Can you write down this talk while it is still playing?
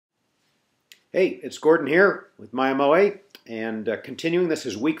Hey, it's Gordon here with Mya-Moe, and continuing, this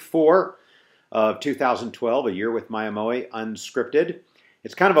is week 4 of 2012, a year with Mya-Moe Unscripted.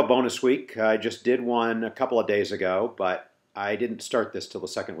 It's kind of a bonus week. I just did one a couple of days ago, but I didn't start this till the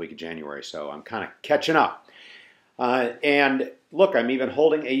second week of January, so I'm kind of catching up. And look, I'm even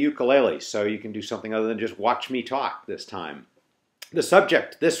holding a ukulele, so you can do something other than just watch me talk this time. The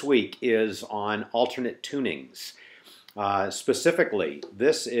subject this week is on alternate tunings. Specifically,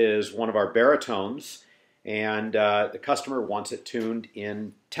 this is one of our baritones, and the customer wants it tuned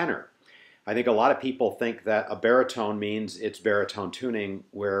in tenor. I think a lot of people think that a baritone means it's baritone tuning,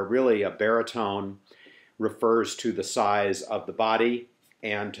 where really a baritone refers to the size of the body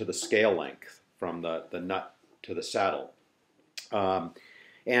and to the scale length from the nut to the saddle.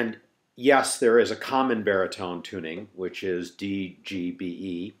 And yes, there is a common baritone tuning, which is D, G, B,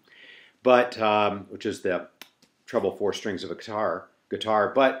 E, but which is the treble 4 strings of a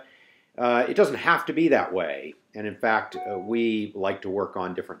guitar, but it doesn't have to be that way. And in fact, we like to work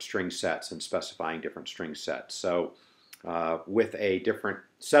on different string sets and specifying different string sets. So with a different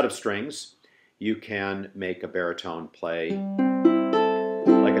set of strings, you can make a baritone play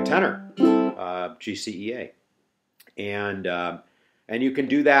like a tenor, G, C, E, A. And you can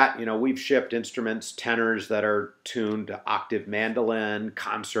do that. You know, we've shipped instruments, tenors that are tuned to octave mandolin,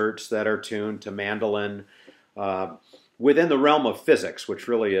 concerts that are tuned to mandolin, within the realm of physics, which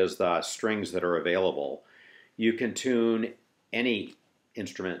really is the strings that are available. You can tune any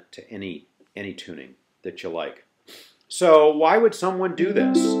instrument to any tuning that you like. So why would someone do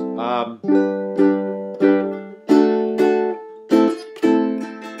this?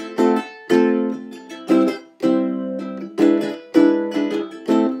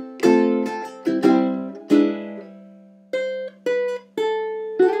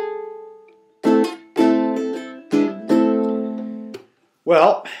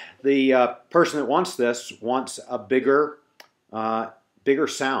 Well, the person that wants this wants a bigger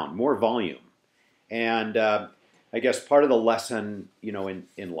sound, more volume. And I guess part of the lesson, you know,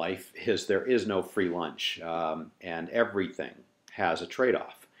 in life is there is no free lunch, and everything has a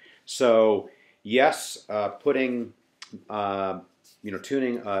trade-off. So yes, tuning a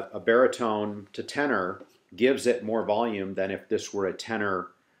baritone to tenor gives it more volume than if this were a tenor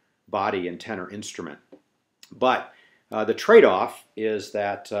body and tenor instrument. But the trade-off is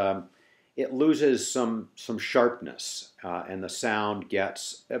that it loses some sharpness, and the sound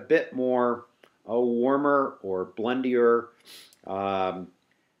gets a bit more warmer or blendier,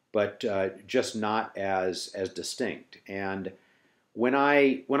 but just not as distinct. And when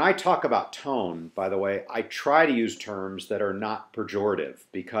I talk about tone, by the way, I try to use terms that are not pejorative,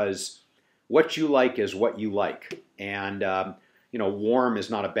 because what you like is what you like. And you know, warm is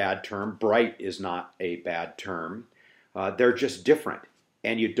not a bad term. Bright is not a bad term. They're just different,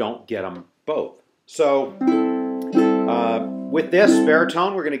 and you don't get them both. So with this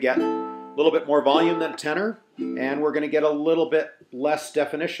baritone, we're going to get a little bit more volume than a tenor, and we're going to get a little bit less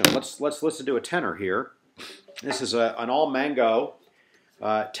definition. Let's listen to a tenor here. This is an all-mango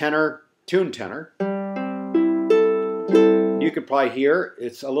tuned tenor. You can probably hear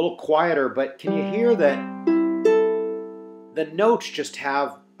it's a little quieter, but can you hear that the notes just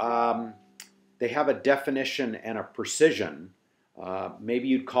have they have a definition and a precision. Maybe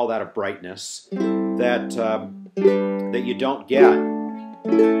you'd call that a brightness that you don't get.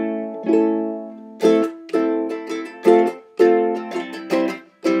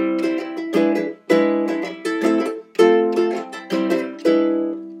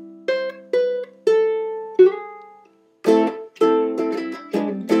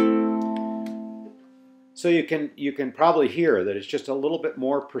 So you can probably hear that it's just a little bit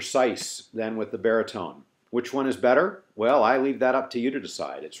more precise than with the baritone. Which one is better? Well, I leave that up to you to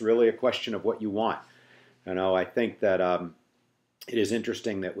decide. It's really a question of what you want. You know, I think that it is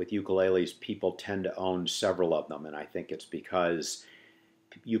interesting that with ukuleles, people tend to own several of them, and I think it's because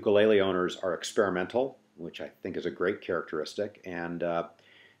ukulele owners are experimental, which I think is a great characteristic, and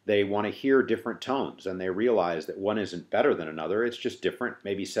they want to hear different tones, and they realize that one isn't better than another. It's just different.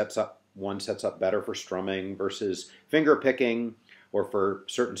 Maybe one sets up better for strumming versus finger picking, or for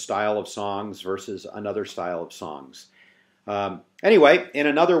certain style of songs versus another style of songs. Anyway, in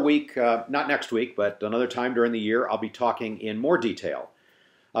another week, not next week, but another time during the year, I'll be talking in more detail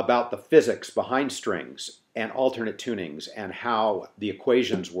about the physics behind strings and alternate tunings and how the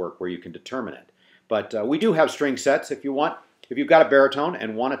equations work where you can determine it. But we do have string sets if you want. If you've got a baritone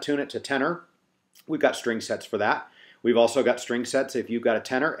and want to tune it to tenor, we've got string sets for that. We've also got string sets if you've got a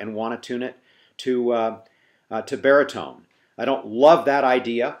tenor and want to tune it to baritone. I don't love that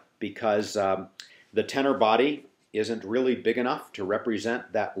idea because the tenor body isn't really big enough to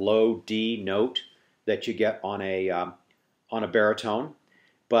represent that low D note that you get on a baritone.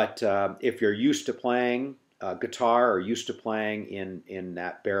 But if you're used to playing guitar or used to playing in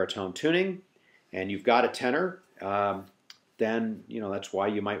that baritone tuning, and you've got a tenor, then that's why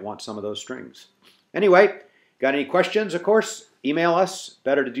you might want some of those strings. Anyway, got any questions? Of course, email us.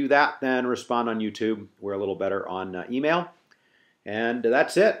 Better to do that than respond on YouTube. We're a little better on email. And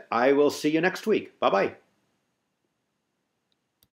that's it. I will see you next week. Bye-bye.